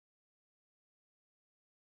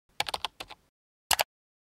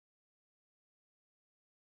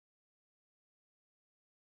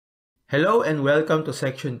Hello and welcome to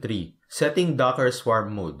Section 3, Setting Docker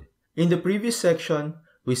Swarm Mode. In the previous section,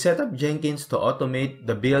 we set up Jenkins to automate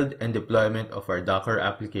the build and deployment of our Docker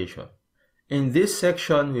application. In this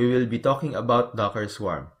section, we will be talking about Docker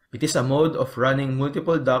Swarm. It is a mode of running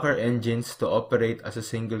multiple Docker engines to operate as a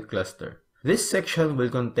single cluster. This section will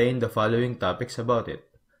contain the following topics about it.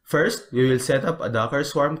 First, we will set up a Docker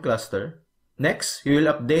Swarm cluster. Next, we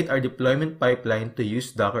will update our deployment pipeline to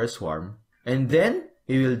use Docker Swarm. And then,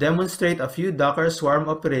 we will demonstrate a few Docker Swarm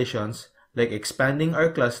operations like expanding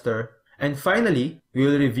our cluster. And finally, we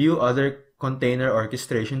will review other container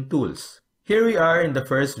orchestration tools. Here we are in the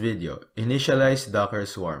first video, Initialize Docker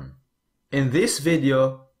Swarm. In this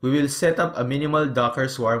video, we will set up a minimal Docker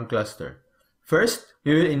Swarm cluster. First,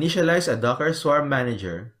 we will initialize a Docker Swarm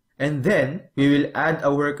manager, and then we will add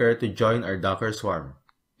a worker to join our Docker Swarm.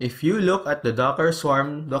 If you look at the Docker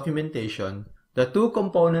Swarm documentation, the two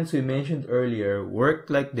components we mentioned earlier work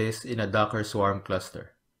like this in a Docker Swarm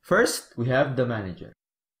cluster. First, we have the manager.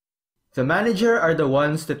 The manager are the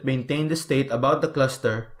ones that maintain the state about the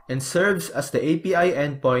cluster and serves as the API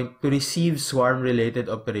endpoint to receive Swarm-related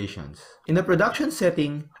operations. In a production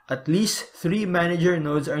setting, at least 3 manager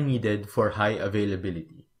nodes are needed for high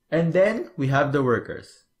availability. And then, we have the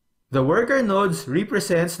workers. The worker nodes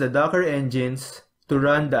represents the Docker engines to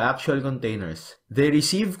run the actual containers. They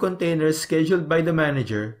receive containers scheduled by the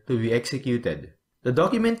manager to be executed. The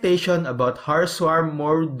documentation about how Swarm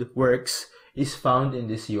mode works is found in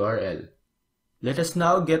this URL. Let us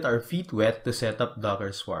now get our feet wet to set up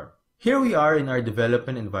Docker Swarm. Here we are in our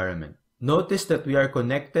development environment. Notice that we are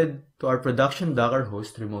connected to our production Docker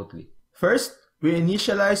host remotely. First, we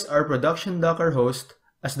initialize our production Docker host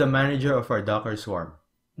as the manager of our Docker Swarm.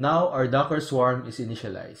 Now our Docker Swarm is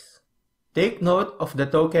initialized. Take note of the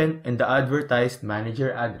token and the advertised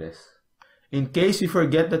manager address. In case we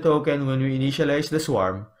forget the token when we initialize the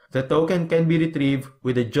swarm, the token can be retrieved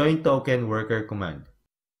with the join token worker command.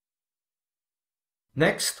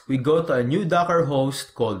 Next, we go to a new Docker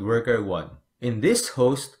host called worker1. In this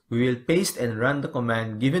host, we will paste and run the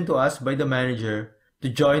command given to us by the manager to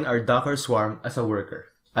join our Docker Swarm as a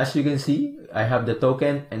worker. As you can see, I have the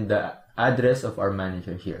token and the address of our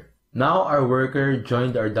manager here. Now our worker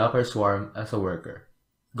joined our Docker Swarm as a worker.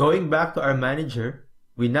 Going back to our manager,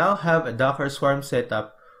 we now have a Docker Swarm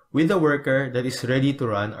setup with a worker that is ready to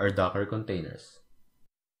run our Docker containers.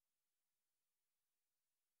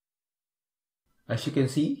 As you can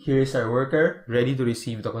see, here is our worker ready to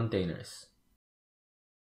receive the containers.